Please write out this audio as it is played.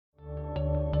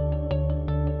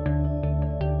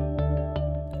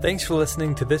Thanks for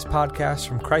listening to this podcast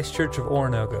from Christ Church of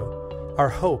Oronogo. Our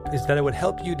hope is that it would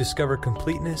help you discover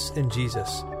completeness in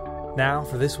Jesus. Now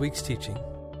for this week's teaching.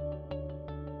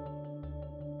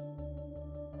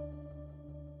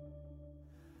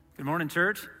 Good morning,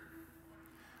 church.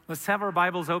 Let's have our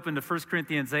Bibles open to 1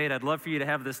 Corinthians 8. I'd love for you to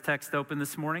have this text open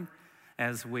this morning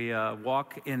as we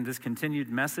walk in this continued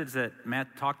message that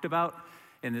Matt talked about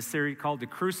in this series called The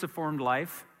Cruciformed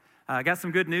Life. I got some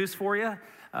good news for you.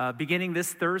 Beginning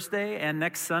this Thursday and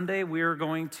next Sunday, we are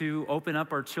going to open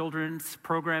up our children's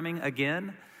programming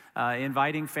again,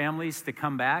 inviting families to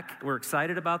come back. We're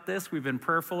excited about this. We've been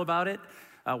prayerful about it,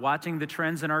 watching the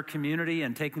trends in our community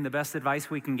and taking the best advice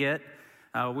we can get.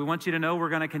 We want you to know we're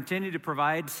going to continue to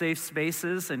provide safe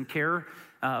spaces and care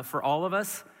for all of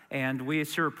us, and we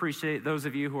sure appreciate those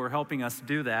of you who are helping us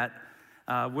do that.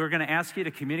 We're going to ask you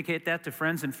to communicate that to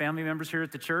friends and family members here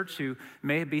at the church who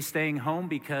may be staying home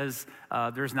because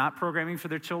there's not programming for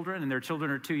their children, and their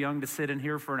children are too young to sit in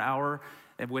here for an hour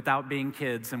without being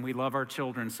kids, and we love our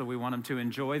children, so we want them to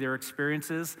enjoy their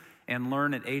experiences and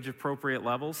learn at age-appropriate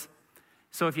levels.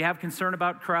 So if you have concern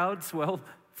about crowds, well,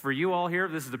 for you all here,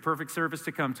 this is the perfect service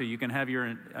to come to. You can have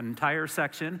your entire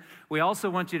section. We also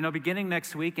want you to know, beginning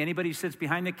next week, anybody who sits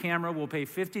behind the camera will pay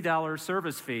 $50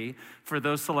 service fee for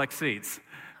those select seats.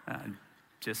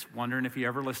 Just wondering if you're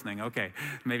ever listening. Okay,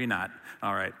 maybe not.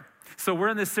 All right. So we're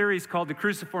in this series called The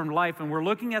Cruciformed Life, and we're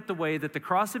looking at the way that the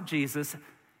cross of Jesus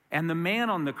and the man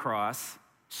on the cross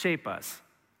shape us,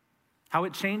 how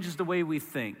it changes the way we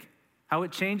think, how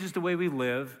it changes the way we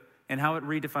live, and how it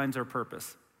redefines our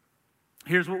purpose.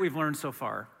 Here's what we've learned so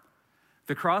far.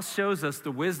 The cross shows us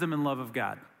the wisdom and love of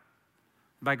God.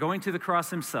 By going to the cross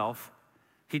himself,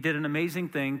 he did an amazing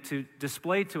thing to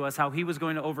display to us how he was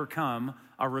going to overcome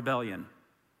our rebellion.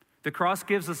 The cross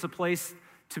gives us a place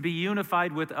to be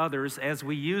unified with others as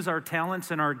we use our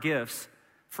talents and our gifts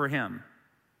for him.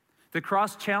 The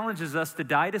cross challenges us to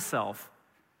die to self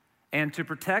and to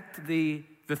protect the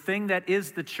thing that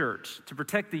is the church, to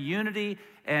protect the unity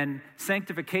and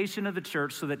sanctification of the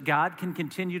church so that God can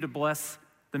continue to bless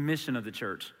the mission of the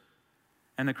church.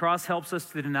 And the cross helps us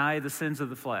to deny the sins of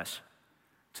the flesh,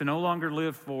 to no longer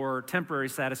live for temporary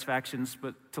satisfactions,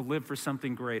 but to live for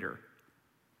something greater.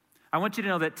 I want you to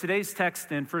know that today's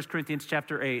text in 1 Corinthians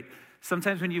chapter 8,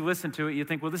 sometimes when you listen to it, you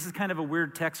think, well, this is kind of a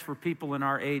weird text for people in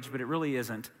our age, but it really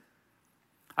isn't.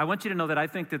 I want you to know that I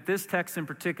think that this text in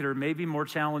particular may be more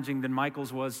challenging than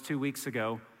Michael's was 2 weeks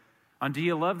ago on do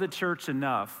you love the church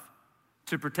enough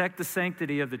to protect the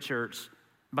sanctity of the church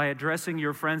by addressing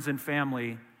your friends and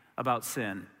family about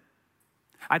sin.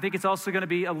 I think it's also going to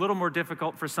be a little more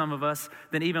difficult for some of us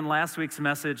than even last week's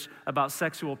message about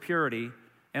sexual purity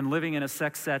and living in a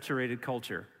sex-saturated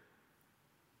culture.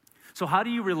 So how do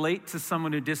you relate to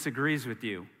someone who disagrees with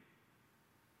you?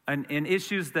 And in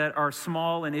issues that are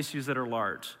small and issues that are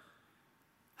large?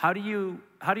 How do you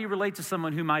relate to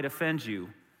someone who might offend you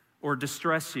or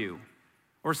distress you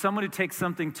or someone who takes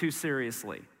something too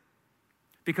seriously?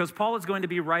 Because Paul is going to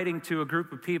be writing to a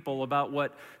group of people about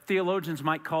what theologians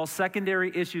might call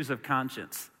secondary issues of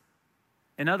conscience.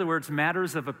 In other words,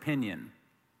 matters of opinion.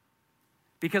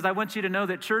 Because I want you to know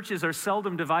that churches are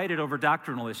seldom divided over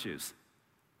doctrinal issues.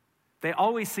 They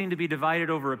always seem to be divided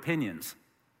over opinions.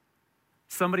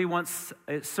 Somebody wants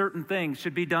a certain thing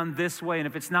should be done this way, and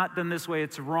if it's not done this way,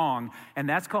 it's wrong. And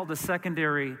that's called a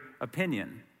secondary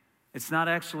opinion. It's not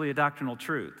actually a doctrinal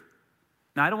truth.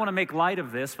 Now, I don't want to make light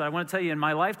of this, but I want to tell you in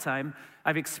my lifetime,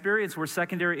 I've experienced where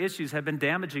secondary issues have been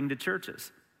damaging to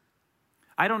churches.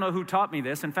 I don't know who taught me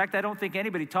this. In fact, I don't think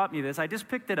anybody taught me this. I just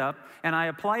picked it up, and I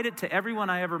applied it to everyone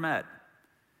I ever met.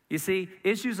 You see,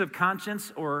 issues of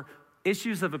conscience or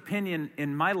issues of opinion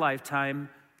in my lifetime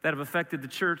that have affected the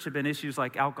church have been issues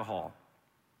like alcohol,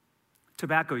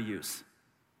 tobacco use,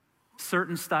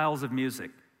 certain styles of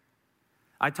music.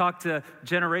 I talked to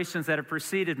generations that have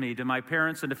preceded me, to my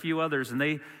parents and a few others, and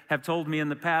they have told me in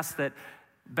the past that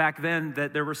back then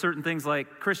that there were certain things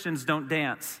like Christians don't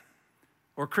dance,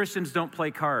 or Christians don't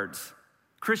play cards,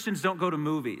 Christians don't go to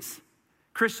movies,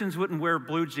 Christians wouldn't wear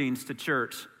blue jeans to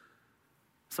church.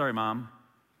 Sorry, Mom.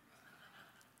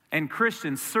 And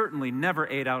Christians certainly never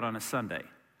ate out on a Sunday,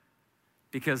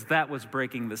 because that was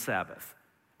breaking the Sabbath.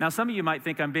 Now, some of you might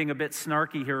think I'm being a bit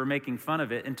snarky here or making fun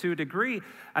of it, and to a degree,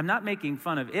 I'm not making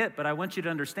fun of it, but I want you to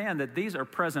understand that these are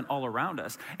present all around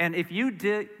us. And if you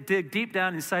dig deep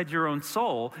down inside your own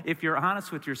soul, if you're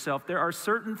honest with yourself, there are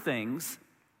certain things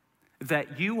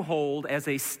that you hold as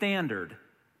a standard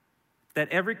that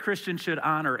every Christian should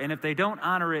honor, and if they don't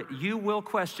honor it, you will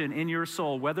question in your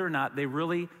soul whether or not they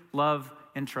really love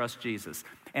and trust Jesus.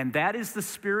 And that is the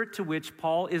spirit to which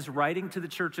Paul is writing to the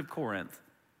church of Corinth.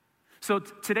 So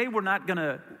today we're not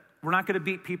gonna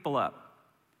beat people up,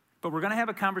 but we're gonna have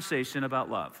a conversation about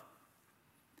love.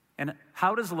 And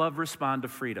how does love respond to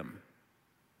freedom?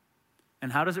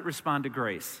 And how does it respond to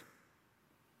grace?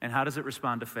 And how does it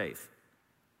respond to faith?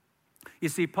 You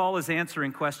see, Paul is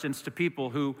answering questions to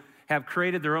people who have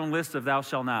created their own list of thou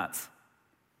shalt nots.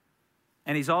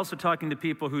 And he's also talking to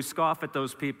people who scoff at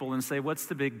those people and say, what's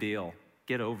the big deal?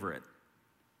 Get over it.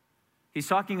 He's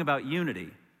talking about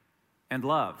unity and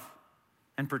love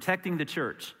and protecting the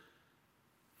church.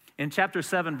 In chapter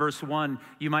 7, verse 1,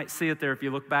 you might see it there if you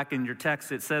look back in your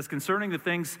text. It says, concerning the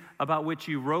things about which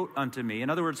you wrote unto me. In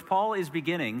other words, Paul is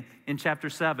beginning in chapter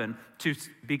 7 to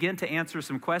begin to answer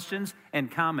some questions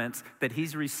and comments that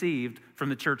he's received from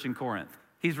the church in Corinth.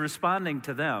 He's responding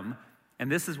to them,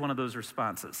 and this is one of those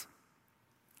responses.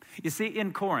 You see,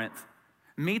 in Corinth,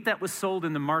 meat that was sold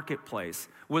in the marketplace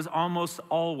was almost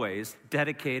always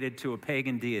dedicated to a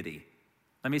pagan deity.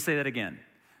 Let me say that again.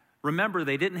 Remember,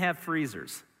 they didn't have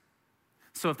freezers.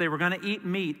 So if they were going to eat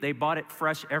meat, they bought it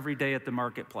fresh every day at the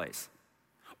marketplace.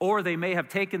 Or they may have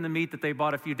taken the meat that they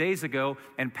bought a few days ago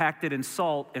and packed it in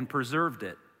salt and preserved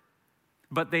it.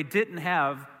 But they didn't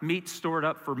have meat stored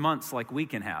up for months like we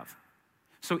can have.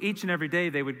 So each and every day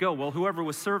they would go. Well, whoever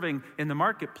was serving in the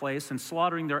marketplace and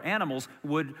slaughtering their animals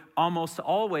would almost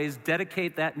always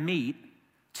dedicate that meat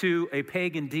to a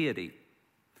pagan deity.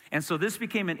 And so this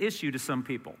became an issue to some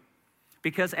people.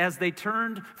 Because as they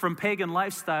turned from pagan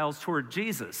lifestyles toward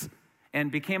Jesus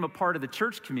and became a part of the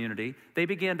church community, they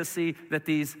began to see that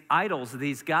these idols,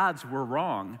 these gods were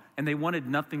wrong, and they wanted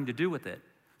nothing to do with it.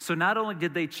 So not only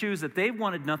did they choose that they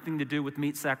wanted nothing to do with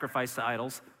meat sacrificed to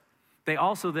idols, they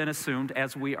also then assumed,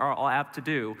 as we are all apt to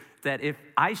do, that if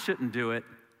I shouldn't do it,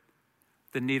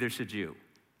 then neither should you.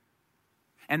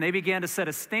 And they began to set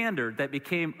a standard that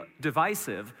became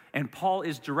divisive, and Paul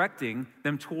is directing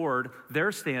them toward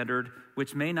their standard,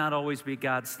 which may not always be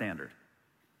God's standard.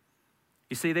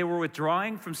 You see, they were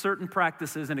withdrawing from certain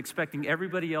practices and expecting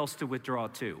everybody else to withdraw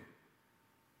too.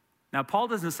 Now, Paul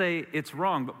doesn't say it's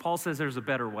wrong, but Paul says there's a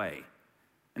better way.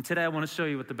 And today I want to show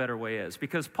you what the better way is,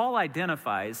 because Paul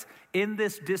identifies in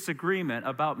this disagreement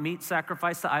about meat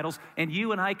sacrificed to idols, and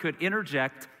you and I could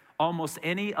interject almost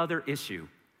any other issue.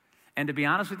 And to be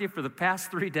honest with you, for the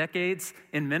past 3 decades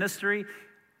in ministry,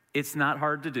 it's not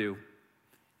hard to do.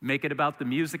 Make it about the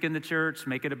music in the church,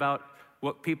 make it about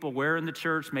what people wear in the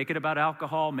church, make it about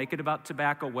alcohol, make it about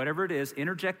tobacco, whatever it is,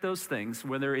 interject those things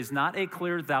where there is not a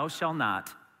clear thou shalt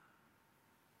not.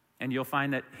 And you'll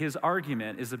find that his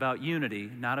argument is about unity,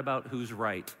 not about who's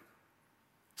right.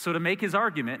 So to make his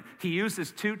argument, he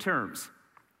uses 2 terms,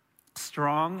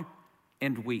 strong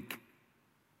and weak.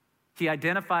 He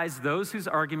identifies those whose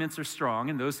arguments are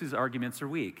strong and those whose arguments are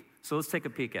weak. So let's take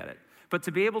a peek at it. But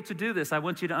to be able to do this, I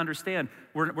want you to understand,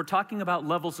 we're talking about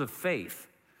levels of faith.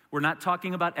 We're not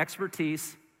talking about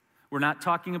expertise. We're not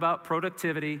talking about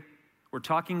productivity. We're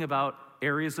talking about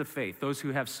areas of faith, those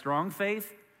who have strong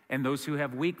faith and those who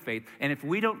have weak faith. And if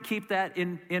we don't keep that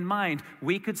in mind,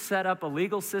 we could set up a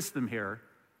legal system here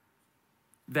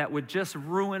that would just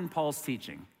ruin Paul's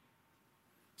teaching.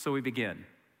 So we begin.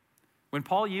 When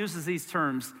Paul uses these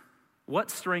terms, what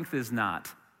strength is not?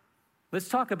 Let's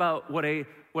talk about what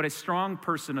a strong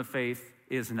person of faith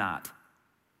is not.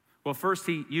 Well, first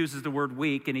he uses the word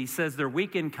weak, and he says they're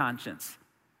weak in conscience.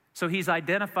 So he's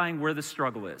identifying where the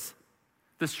struggle is.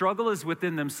 The struggle is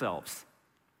within themselves.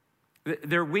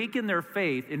 They're weak in their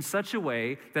faith in such a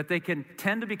way that they can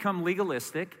tend to become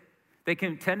legalistic. They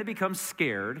can tend to become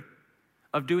scared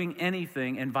of doing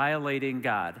anything and violating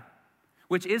God,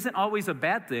 which isn't always a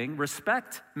bad thing.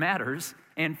 Respect matters,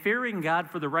 and fearing God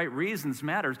for the right reasons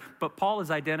matters. But Paul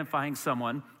is identifying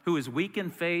someone who is weak in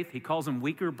faith. He calls them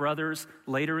weaker brothers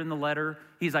later in the letter.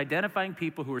 He's identifying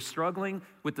people who are struggling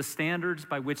with the standards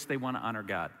by which they want to honor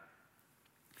God.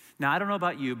 Now, I don't know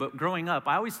about you, but growing up,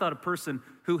 I always thought a person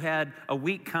who had a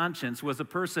weak conscience was a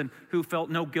person who felt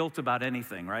no guilt about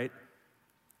anything, right?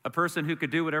 A person who could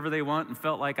do whatever they want and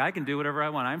felt like I can do whatever I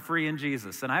want. I'm free in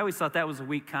Jesus. And I always thought that was a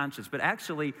weak conscience. But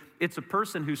actually, it's a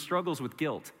person who struggles with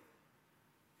guilt.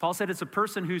 Paul said it's a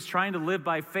person who's trying to live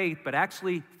by faith, but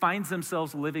actually finds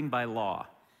themselves living by law.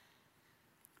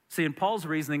 See, in Paul's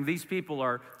reasoning, these people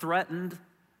are threatened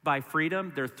by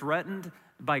freedom. They're threatened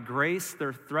by grace.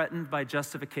 They're threatened by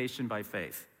justification by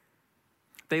faith.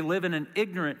 They live in an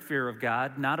ignorant fear of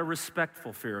God, not a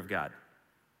respectful fear of God.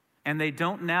 And they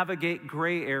don't navigate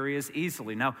gray areas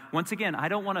easily. Now, once again, I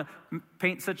don't want to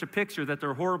paint such a picture that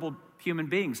they're horrible human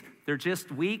beings. They're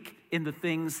just weak in the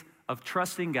things of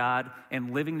trusting God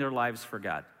and living their lives for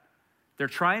God. They're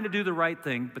trying to do the right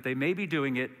thing, but they may be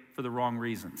doing it for the wrong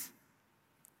reasons.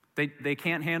 They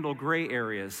can't handle gray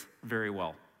areas very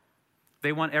well.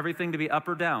 They want everything to be up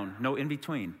or down, no in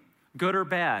between. Good or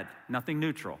bad, nothing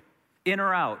neutral. In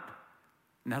or out,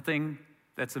 nothing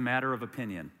that's a matter of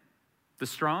opinion. The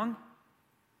strong?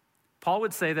 Paul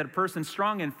would say that a person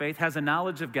strong in faith has a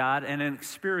knowledge of God and an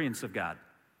experience of God.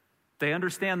 They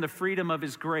understand the freedom of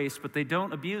His grace, but they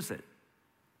don't abuse it.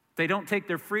 They don't take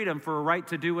their freedom for a right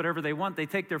to do whatever they want. They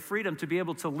take their freedom to be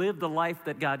able to live the life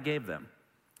that God gave them.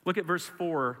 Look at verse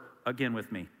 4 again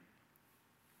with me.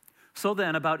 So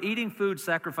then, about eating food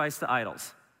sacrificed to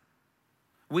idols.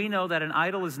 We know that an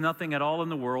idol is nothing at all in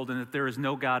the world and that there is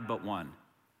no God but one.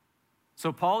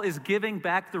 So Paul is giving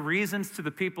back the reasons to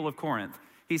the people of Corinth.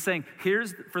 He's saying,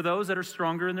 here's, for those that are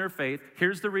stronger in their faith,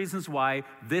 here's the reasons why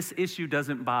this issue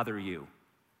doesn't bother you.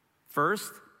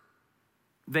 First,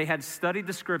 they had studied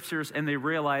the scriptures and they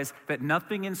realized that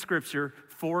nothing in scripture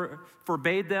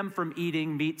forbade them from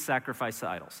eating meat sacrificed to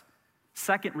idols.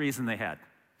 Second reason they had,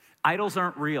 idols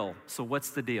aren't real, so what's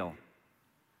the deal?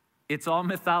 It's all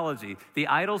mythology. The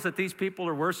idols that these people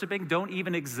are worshiping don't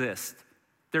even exist.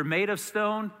 They're made of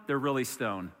stone, they're really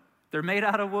stone. They're made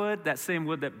out of wood, that same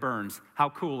wood that burns. How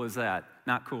cool is that?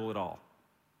 Not cool at all.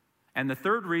 And the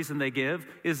third reason they give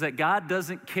is that God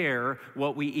doesn't care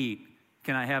what we eat.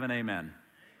 Can I have an amen?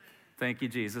 Thank you,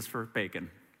 Jesus, for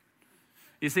bacon.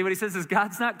 You see what he says is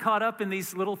God's not caught up in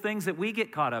these little things that we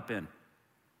get caught up in.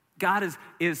 God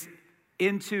is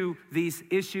into these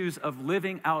issues of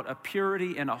living out a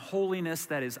purity and a holiness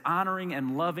that is honoring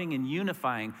and loving and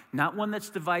unifying, not one that's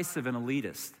divisive and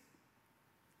elitist.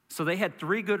 So they had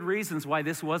three good reasons why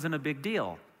this wasn't a big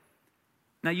deal.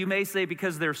 Now you may say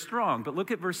because they're strong, but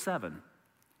look at verse 7.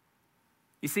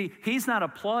 You see, he's not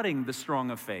applauding the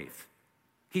strong of faith.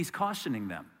 He's cautioning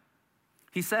them.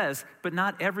 He says, but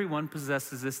not everyone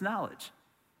possesses this knowledge.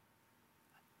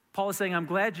 Paul is saying, I'm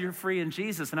glad you're free in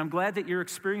Jesus, and I'm glad that you're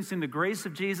experiencing the grace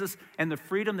of Jesus and the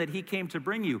freedom that He came to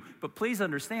bring you. But please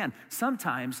understand,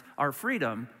 sometimes our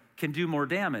freedom can do more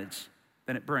damage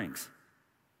than it brings.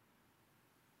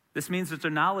 This means that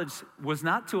their knowledge was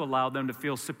not to allow them to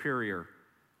feel superior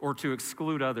or to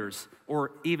exclude others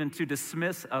or even to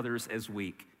dismiss others as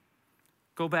weak.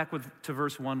 Go back to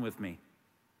verse 1 with me.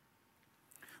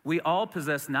 We all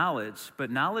possess knowledge, but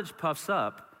knowledge puffs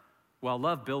up while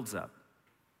love builds up.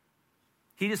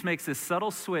 He just makes this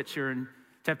subtle switch here in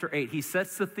chapter 8. He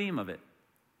sets the theme of it.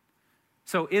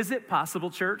 So is it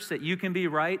possible, church, that you can be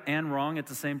right and wrong at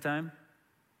the same time?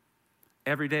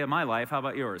 Every day of my life, how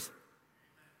about yours?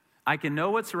 I can know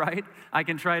what's right, I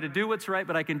can try to do what's right,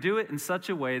 but I can do it in such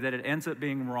a way that it ends up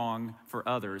being wrong for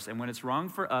others. And when it's wrong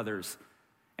for others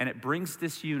and it brings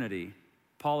disunity,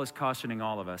 Paul is cautioning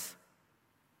all of us.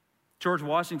 George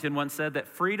Washington once said that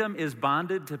freedom is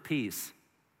bonded to peace.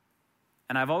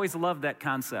 And I've always loved that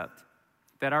concept,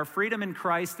 that our freedom in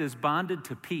Christ is bonded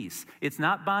to peace. It's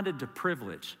not bonded to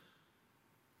privilege.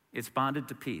 It's bonded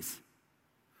to peace.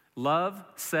 Love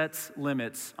sets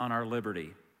limits on our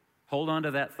liberty. Hold on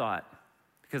to that thought,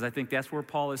 because I think that's where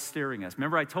Paul is steering us.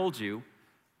 Remember, I told you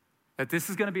that this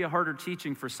is going to be a harder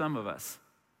teaching for some of us,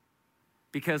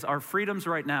 because our freedoms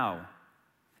right now,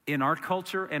 in our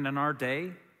culture and in our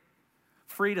day,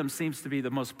 freedom seems to be the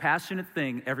most passionate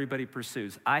thing everybody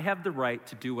pursues. I have the right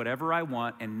to do whatever I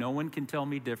want, and no one can tell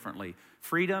me differently.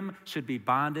 Freedom should be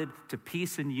bonded to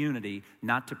peace and unity,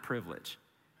 not to privilege.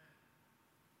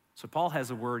 So Paul has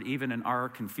a word even in our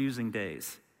confusing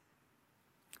days.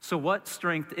 So what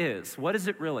strength is? What is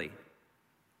it really?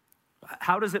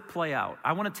 How does it play out?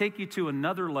 I want to take you to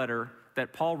another letter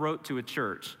that Paul wrote to a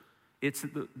church. It's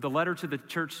the letter to the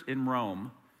church in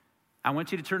Rome. I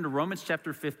want you to turn to Romans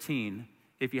chapter 15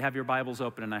 if you have your Bibles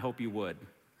open, and I hope you would.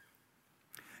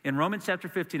 In Romans chapter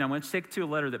 15, I want you to take you to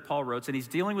a letter that Paul wrote, and he's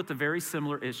dealing with a very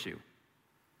similar issue.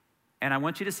 And I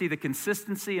want you to see the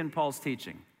consistency in Paul's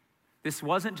teaching. This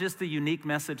wasn't just a unique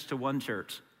message to one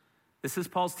church. This is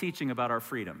Paul's teaching about our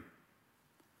freedom.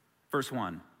 Verse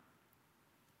 1,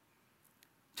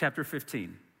 chapter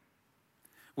 15.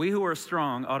 We who are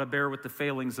strong ought to bear with the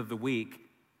failings of the weak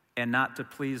and not to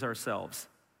please ourselves.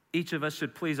 Each of us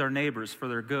should please our neighbors for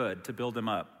their good, to build them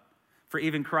up. For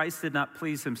even Christ did not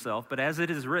please himself, but as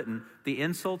it is written, the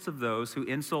insults of those who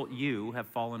insult you have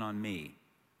fallen on me.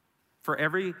 For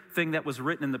everything that was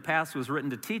written in the past was written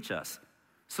to teach us,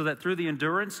 so that through the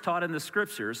endurance taught in the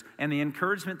scriptures and the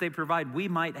encouragement they provide, we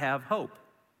might have hope.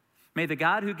 May the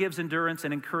God who gives endurance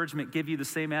and encouragement give you the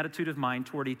same attitude of mind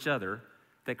toward each other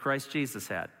that Christ Jesus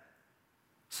had,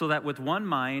 so that with one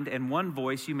mind and one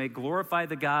voice you may glorify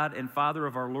the God and Father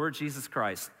of our Lord Jesus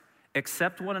Christ.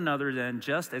 Accept one another then,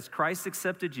 just as Christ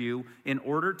accepted you, in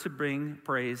order to bring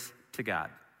praise to God.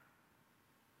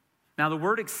 Now the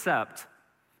word accept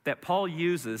that Paul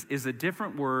uses is a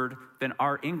different word than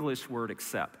our English word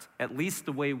accept, at least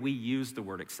the way we use the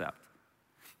word accept.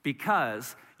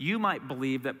 Because you might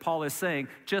believe that Paul is saying,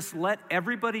 just let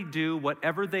everybody do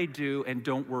whatever they do and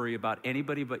don't worry about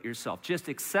anybody but yourself. Just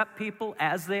accept people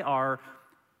as they are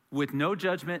with no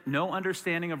judgment, no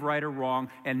understanding of right or wrong,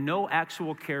 and no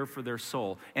actual care for their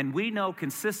soul. And we know,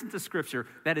 consistent to Scripture,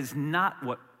 that is not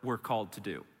what we're called to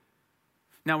do.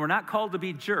 Now, we're not called to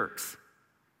be jerks.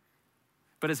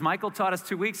 But as Michael taught us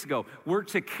 2 weeks ago, we're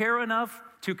to care enough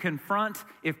to confront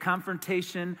if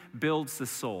confrontation builds the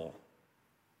soul.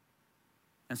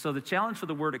 And so the challenge for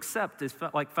the word accept is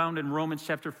like found in Romans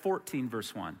chapter 14,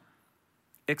 verse 1.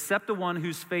 Accept the one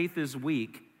whose faith is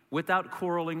weak without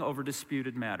quarreling over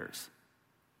disputed matters.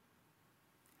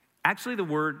 Actually,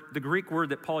 the Greek word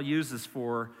that Paul uses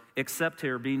for accept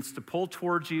here means to pull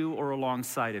towards you or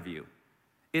alongside of you.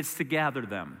 It's to gather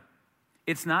them.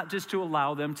 It's not just to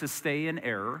allow them to stay in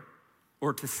error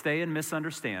or to stay in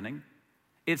misunderstanding.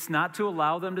 It's not to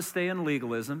allow them to stay in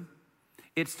legalism.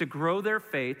 It's to grow their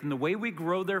faith, and the way we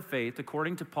grow their faith,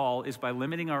 according to Paul, is by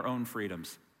limiting our own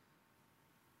freedoms.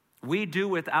 We do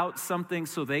without something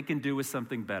so they can do with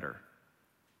something better.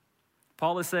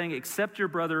 Paul is saying, accept your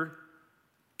brother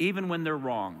even when they're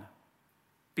wrong,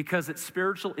 because it's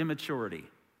spiritual immaturity.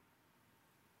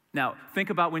 Now, think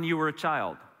about when you were a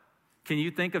child. Can you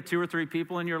think of 2 or 3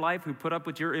 people in your life who put up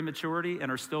with your immaturity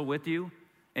and are still with you?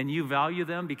 And you value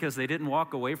them because they didn't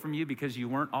walk away from you because you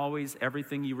weren't always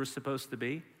everything you were supposed to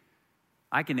be?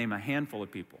 I can name a handful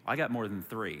of people. I got more than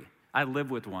 3. I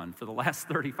live with one. For the last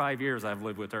 35 years, I've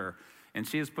lived with her. And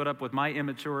she has put up with my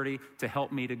immaturity to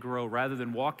help me to grow rather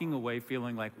than walking away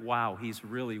feeling like, wow, he's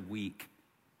really weak.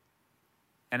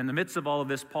 And in the midst of all of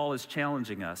this, Paul is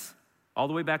challenging us. All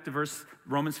the way back to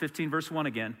Romans 15, verse 1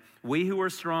 again. We who are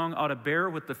strong ought to bear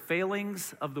with the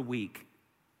failings of the weak.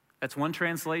 That's one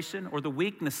translation, or the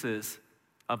weaknesses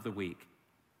of the weak.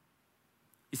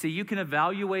 You see, you can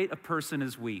evaluate a person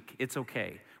as weak. It's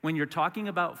okay. When you're talking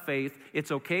about faith,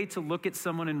 it's okay to look at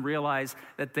someone and realize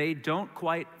that they don't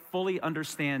quite fully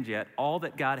understand yet all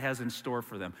that God has in store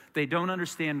for them. They don't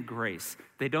understand grace.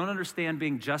 They don't understand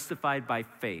being justified by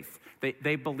faith.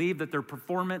 They believe that their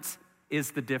performance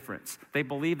is the difference. They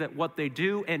believe that what they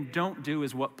do and don't do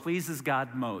is what pleases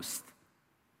God most.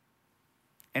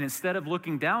 And instead of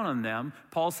looking down on them,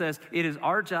 Paul says, it is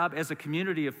our job as a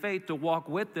community of faith to walk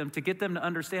with them, to get them to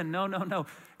understand, no.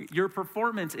 Your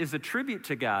performance is a tribute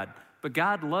to God, but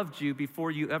God loved you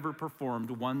before you ever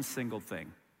performed one single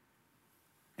thing.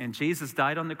 And Jesus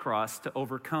died on the cross to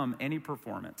overcome any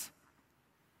performance.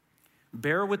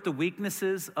 Bear with the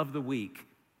weaknesses of the weak,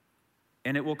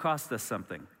 and it will cost us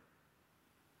something.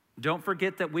 Don't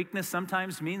forget that weakness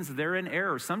sometimes means they're in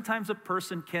error. Sometimes a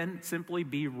person can simply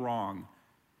be wrong.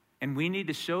 And we need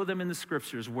to show them in the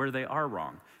Scriptures where they are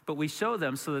wrong. But we show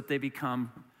them so that they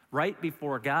become right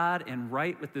before God and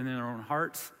right within their own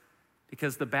hearts,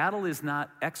 because the battle is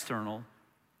not external.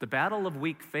 The battle of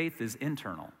weak faith is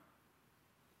internal.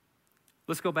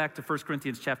 Let's go back to 1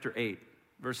 Corinthians chapter 8,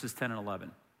 verses 10 and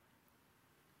 11.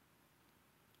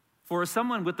 For if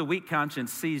someone with a weak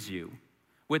conscience sees you,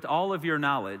 with all of your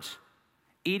knowledge,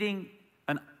 eating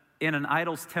in an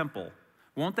idol's temple,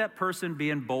 won't that person be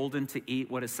emboldened to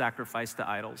eat what is sacrificed to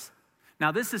idols?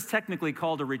 Now, this is technically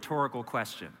called a rhetorical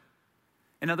question.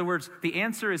 In other words, the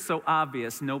answer is so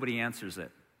obvious, nobody answers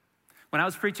it. When I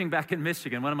was preaching back in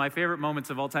Michigan, one of my favorite moments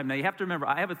of all time, now you have to remember,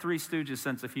 I have a Three Stooges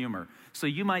sense of humor, so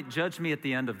you might judge me at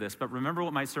the end of this, but remember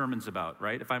what my sermon's about,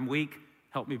 right? If I'm weak,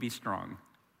 help me be strong.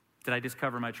 Did I just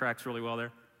cover my tracks really well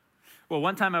there? Well,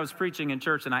 one time I was preaching in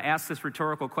church, and I asked this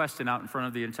rhetorical question out in front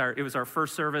of it was our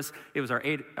first service. It was our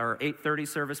 8:30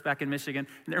 service back in Michigan,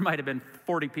 and there might have been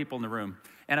 40 people in the room.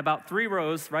 And about 3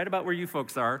 rows, right about where you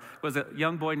folks are, was a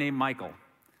young boy named Michael.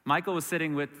 Michael was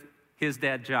sitting with his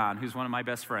dad, John, who's one of my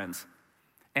best friends.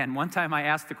 And one time I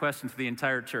asked the question to the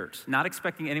entire church, not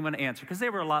expecting anyone to answer, because they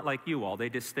were a lot like you all. They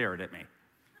just stared at me.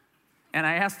 And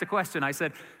I asked the question, I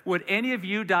said, would any of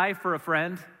you die for a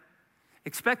friend?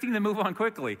 Expecting to move on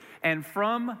quickly. And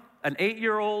from an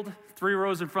 8-year-old, 3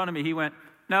 rows in front of me, he went,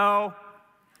 no.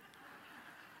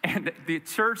 And the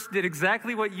church did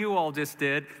exactly what you all just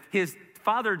did. His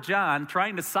father, John,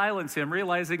 trying to silence him,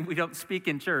 realizing we don't speak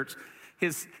in church,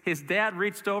 his dad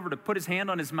reached over to put his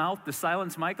hand on his mouth to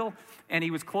silence Michael, and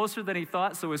he was closer than he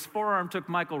thought, so his forearm took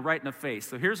Michael right in the face.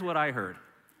 So here's what I heard.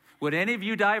 Would any of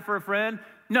you die for a friend?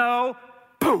 No.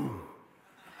 Boom.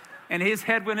 And his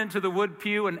head went into the wood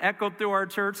pew and echoed through our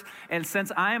church. And since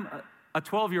I'm a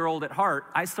 12-year-old at heart,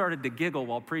 I started to giggle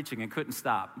while preaching and couldn't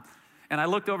stop. And I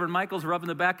looked over and Michael's rubbing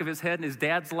the back of his head and his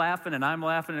dad's laughing and I'm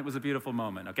laughing and it was a beautiful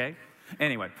moment, okay?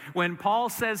 Anyway, when Paul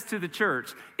says to the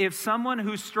church, if someone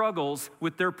who struggles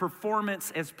with their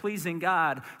performance as pleasing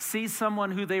God sees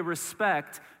someone who they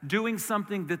respect doing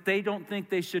something that they don't think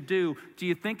they should do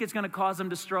you think it's going to cause them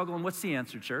to struggle? And what's the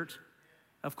answer, church?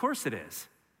 Of course it is.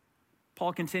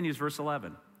 Paul continues, verse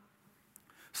 11.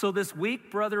 So this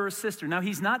weak brother or sister, now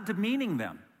he's not demeaning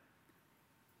them.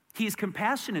 He's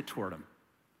compassionate toward them.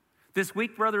 This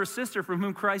weak brother or sister from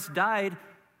whom Christ died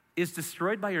is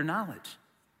destroyed by your knowledge.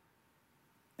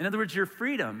 In other words, your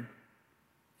freedom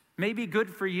may be good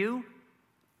for you,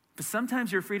 but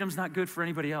sometimes your freedom's not good for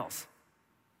anybody else.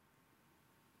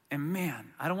 And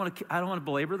man, I don't want to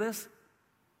belabor this,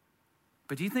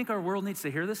 but do you think our world needs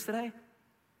to hear this today?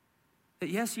 That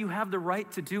yes, you have the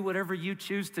right to do whatever you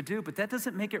choose to do, but that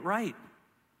doesn't make it right.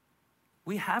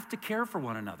 We have to care for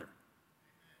one another.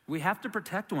 We have to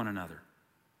protect one another.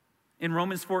 In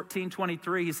Romans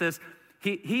 14:23, he says,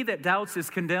 he that doubts is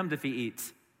condemned if he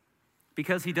eats,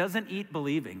 because he doesn't eat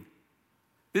believing.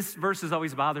 This verse has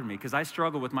always bothered me because I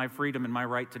struggle with my freedom and my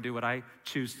right to do what I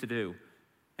choose to do.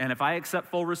 And if I accept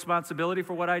full responsibility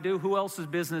for what I do, who else's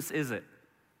business is it?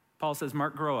 Paul says,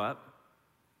 Mark, grow up.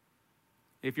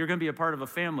 If you're going to be a part of a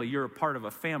family, you're a part of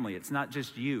a family. It's not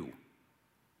just you.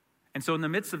 And so in the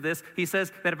midst of this, he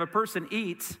says that if a person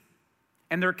eats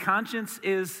and their conscience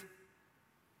is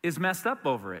messed up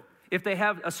over it, if they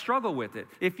have a struggle with it,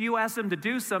 if you ask them to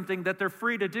do something that they're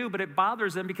free to do, but it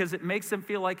bothers them because it makes them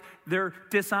feel like they're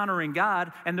dishonoring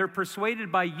God and they're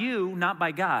persuaded by you, not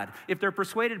by God. If they're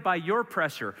persuaded by your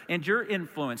pressure and your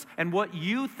influence and what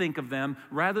you think of them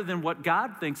rather than what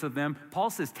God thinks of them, Paul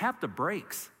says, tap the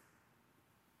brakes.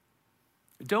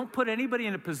 Don't put anybody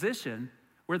in a position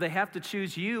where they have to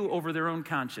choose you over their own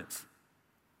conscience.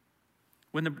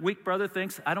 When the weak brother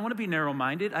thinks, I don't want to be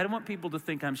narrow-minded. I don't want people to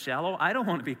think I'm shallow. I don't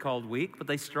want to be called weak, but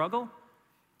they struggle.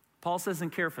 Paul says, and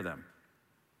care for them.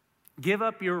 Give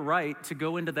up your right to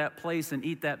go into that place and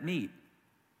eat that meat.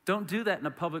 Don't do that in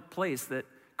a public place that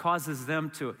causes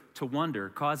them to wonder,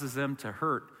 causes them to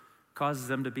hurt, causes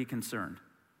them to be concerned.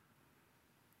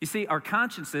 You see, our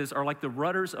consciences are like the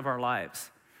rudders of our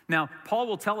lives. Now, Paul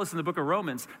will tell us in the book of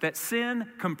Romans that sin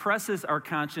compresses our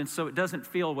conscience so it doesn't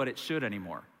feel what it should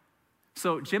anymore.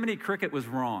 So Jiminy Cricket was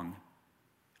wrong.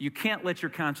 You can't let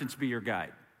your conscience be your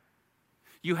guide.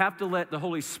 You have to let the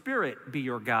Holy Spirit be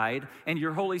your guide, and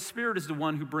your Holy Spirit is the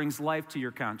one who brings life to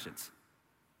your conscience.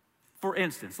 For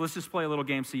instance, let's just play a little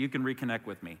game so you can reconnect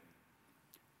with me.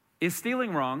 Is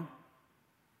stealing wrong?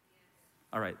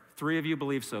 All right, 3 of you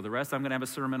believe so. The rest, I'm going to have a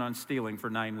sermon on stealing for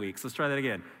 9 weeks. Let's try that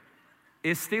again.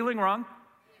 Is stealing wrong?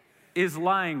 Is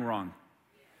lying wrong?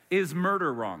 Is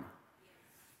murder wrong?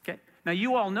 Now,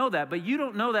 you all know that, but you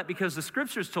don't know that because the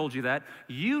scriptures told you that.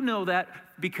 You know that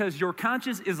because your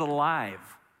conscience is alive.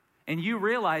 And you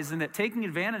realizing that taking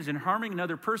advantage and harming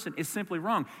another person is simply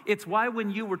wrong. It's why when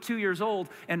you were 2 years old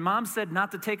and mom said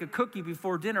not to take a cookie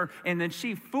before dinner, and then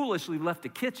she foolishly left the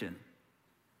kitchen,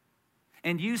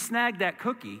 and you snagged that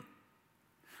cookie,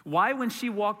 why when she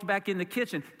walked back in the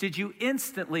kitchen did you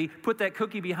instantly put that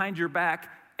cookie behind your back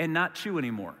and not chew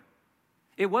anymore?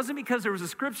 It wasn't because there was a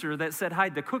scripture that said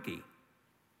hide the cookie.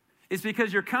 It's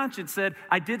because your conscience said,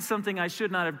 I did something I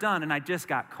should not have done, and I just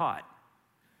got caught.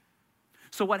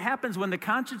 So what happens when the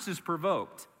conscience is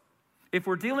provoked? If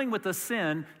we're dealing with a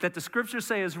sin that the scriptures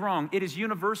say is wrong, it is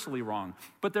universally wrong.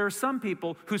 But there are some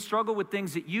people who struggle with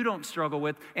things that you don't struggle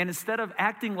with, and instead of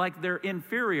acting like they're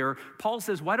inferior, Paul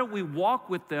says, why don't we walk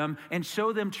with them and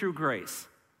show them true grace?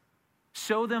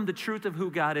 Show them the truth of who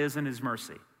God is and his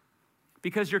mercy.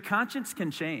 Because your conscience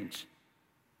can change.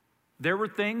 There were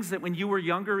things that when you were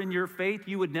younger in your faith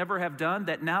you would never have done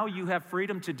that now you have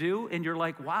freedom to do, and you're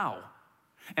like, wow.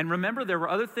 And remember, there were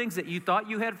other things that you thought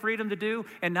you had freedom to do,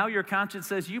 and now your conscience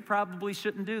says you probably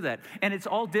shouldn't do that. And it's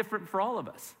all different for all of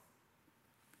us.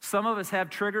 Some of us have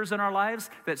triggers in our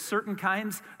lives that certain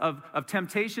kinds of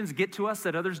temptations get to us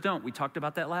that others don't. We talked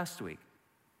about that last week.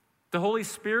 The Holy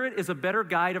Spirit is a better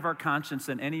guide of our conscience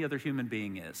than any other human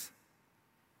being is.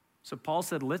 So Paul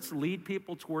said, let's lead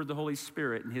people toward the Holy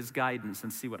Spirit and his guidance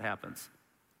and see what happens.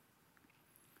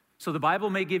 So the Bible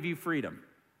may give you freedom,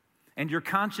 and your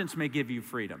conscience may give you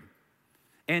freedom,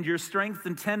 and your strength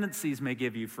and tendencies may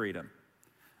give you freedom,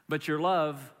 but your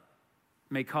love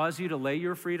may cause you to lay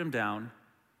your freedom down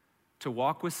to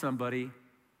walk with somebody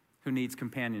who needs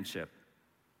companionship.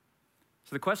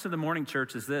 So the question of the morning,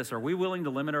 church, is this: are we willing to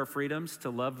limit our freedoms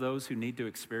to love those who need to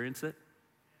experience it?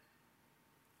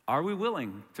 Are we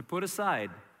willing to put aside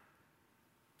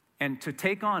and to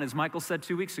take on, as Michael said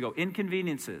 2 weeks ago,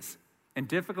 inconveniences and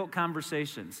difficult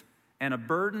conversations and a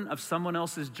burden of someone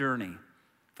else's journey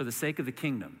for the sake of the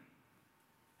kingdom?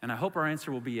 And I hope our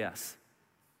answer will be yes.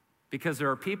 because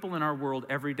there are people in our world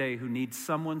every day who need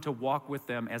someone to walk with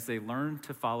them as they learn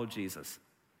to follow Jesus.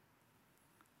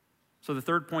 So the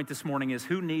third point this morning is,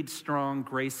 who needs strong,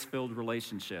 grace-filled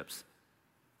relationships?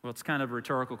 Well, it's kind of a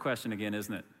rhetorical question again,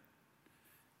 isn't it?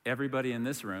 Everybody in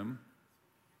this room,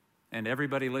 and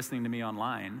everybody listening to me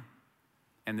online,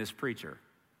 and this preacher.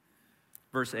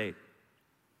 Verse 8.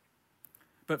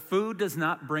 But food does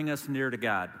not bring us near to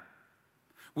God.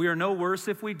 We are no worse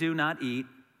if we do not eat,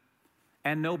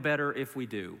 and no better if we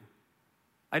do.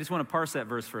 I just want to parse that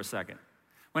verse for a second.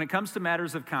 When it comes to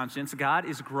matters of conscience, God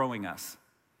is growing us.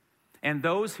 And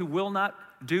those who will not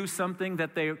do something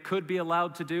that they could be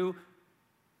allowed to do,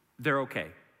 they're okay.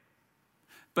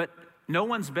 But no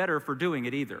one's better for doing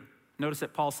it either. Notice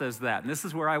that Paul says that, and this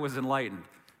is where I was enlightened.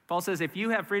 Paul says if you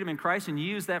have freedom in Christ and you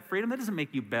use that freedom, that doesn't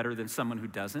make you better than someone who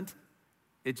doesn't.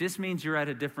 It just means you're at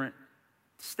a different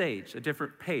stage, a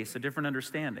different pace, a different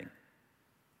understanding.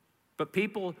 But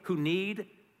people who need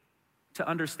to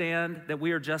understand that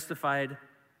we are justified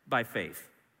by faith.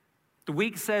 The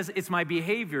weak says it's my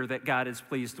behavior that God is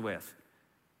pleased with.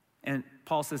 And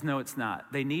Paul says, no, it's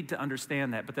not. They need to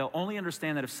understand that, but they'll only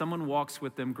understand that if someone walks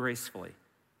with them gracefully.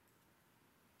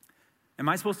 Am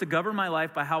I supposed to govern my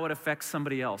life by how it affects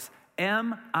somebody else?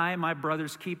 Am I my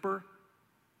brother's keeper?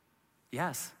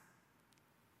 Yes.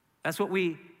 That's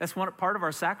one part of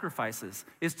our sacrifices,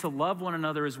 is to love one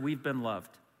another as we've been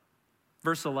loved.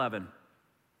 Verse 11.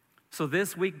 So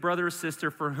this weak brother or sister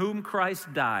for whom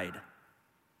Christ died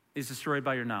is destroyed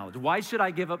by your knowledge. Why should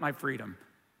I give up my freedom?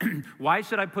 Why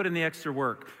should I put in the extra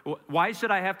work? Why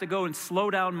should I have to go and slow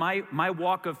down my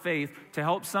walk of faith to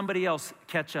help somebody else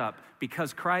catch up?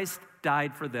 Because Christ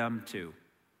died for them too.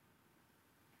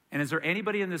 And is there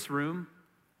anybody in this room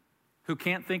who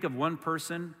can't think of one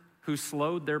person who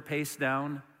slowed their pace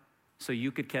down so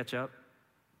you could catch up?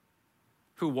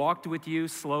 Who walked with you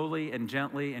slowly and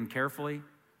gently and carefully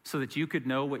so that you could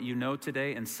know what you know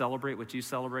today and celebrate what you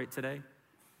celebrate today?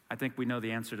 I think we know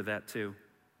the answer to that too.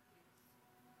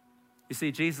 You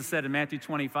see, Jesus said in Matthew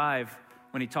 25,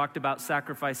 when he talked about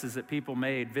sacrifices that people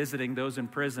made, visiting those in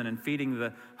prison and feeding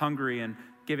the hungry and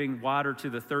giving water to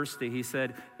the thirsty, he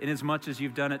said, inasmuch as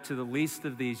you've done it to the least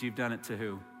of these, you've done it to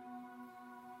who?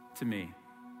 To me.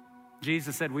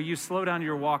 Jesus said, will you slow down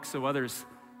your walk so others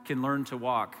can learn to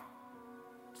walk,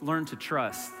 to learn to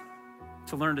trust,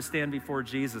 to learn to stand before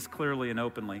Jesus clearly and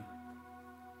openly?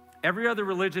 Every other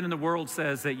religion in the world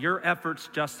says that your efforts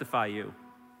justify you.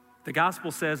 The gospel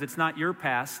says it's not your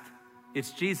past, it's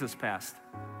Jesus' past.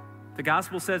 The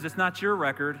gospel says it's not your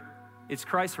record, it's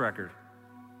Christ's record.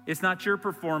 It's not your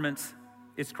performance,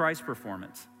 it's Christ's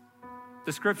performance.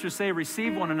 The scriptures say,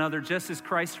 receive one another just as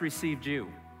Christ received you.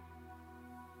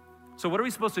 So what are we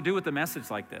supposed to do with a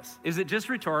message like this? Is it just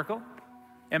rhetorical?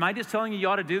 Am I just telling you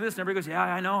ought to do this? And everybody goes, yeah,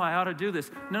 I know, I ought to do this.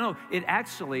 No, it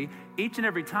actually, each and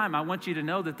every time, I want you to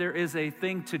know that there is a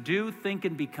thing to do, think,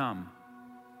 and become.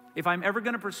 If I'm ever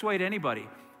going to persuade anybody,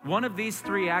 one of these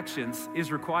three actions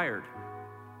is required.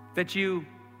 That you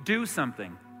do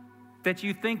something, that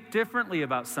you think differently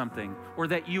about something, or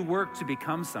that you work to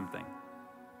become something.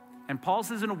 And Paul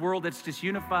says in a world that's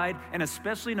disunified, and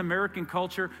especially in American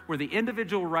culture, where the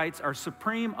individual rights are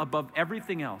supreme above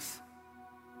everything else,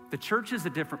 the church is a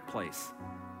different place.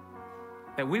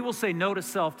 That we will say no to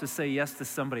self to say yes to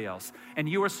somebody else. And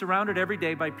you are surrounded every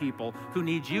day by people who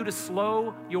need you to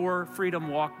slow your freedom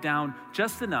walk down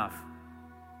just enough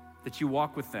that you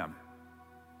walk with them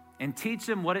and teach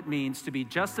them what it means to be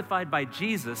justified by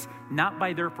Jesus, not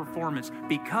by their performance.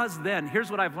 Because then,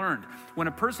 here's what I've learned. When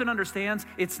a person understands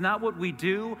it's not what we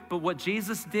do, but what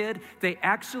Jesus did, they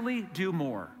actually do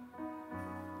more.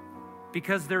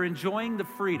 Because they're enjoying the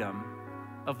freedom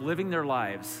of living their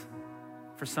lives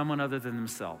for someone other than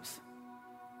themselves,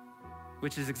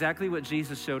 which is exactly what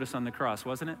Jesus showed us on the cross,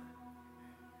 wasn't it?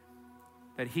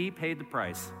 That he paid the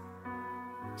price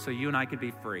so you and I could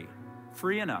be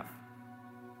free enough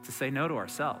to say no to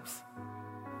ourselves,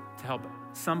 to help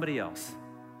somebody else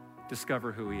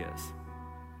discover who he is.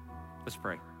 Let's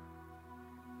pray.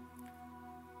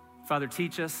 Father,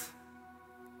 teach us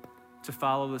to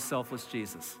follow the selfless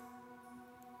Jesus.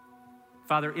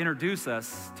 Father, introduce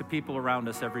us to people around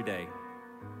us every day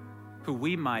who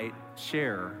we might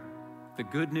share the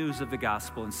good news of the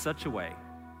gospel in such a way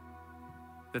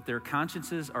that their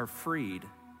consciences are freed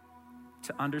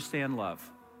to understand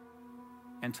love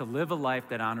and to live a life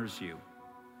that honors you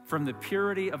from the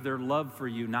purity of their love for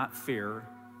you, not fear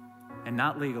and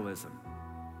not legalism.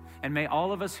 And may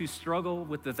all of us who struggle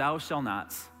with the thou shall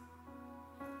nots,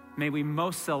 may we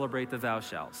most celebrate the thou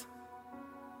shalls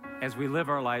as we live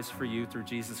our lives for you through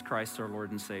Jesus Christ, our Lord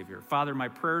and Savior. Father, my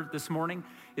prayer this morning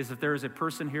is if there is a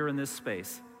person here in this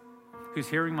space who's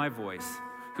hearing my voice,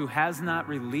 who has not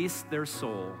released their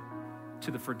soul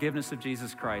to the forgiveness of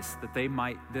Jesus Christ, that they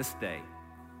might this day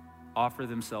offer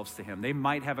themselves to him. They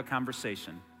might have a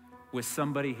conversation with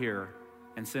somebody here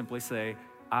and simply say,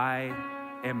 I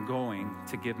am going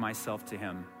to give myself to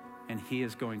him, and he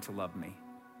is going to love me.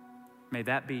 May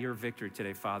that be your victory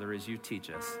today, Father, as you teach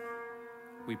us.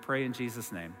 We pray in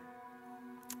Jesus' name.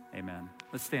 Amen.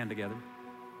 Let's stand together.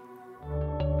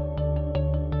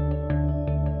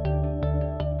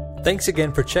 Thanks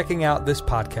again for checking out this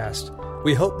podcast.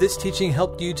 We hope this teaching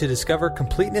helped you to discover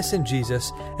completeness in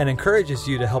Jesus and encourages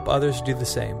you to help others do the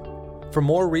same. For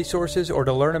more resources or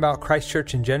to learn about Christ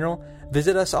Church in general,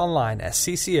 visit us online at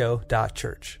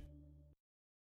cco.church.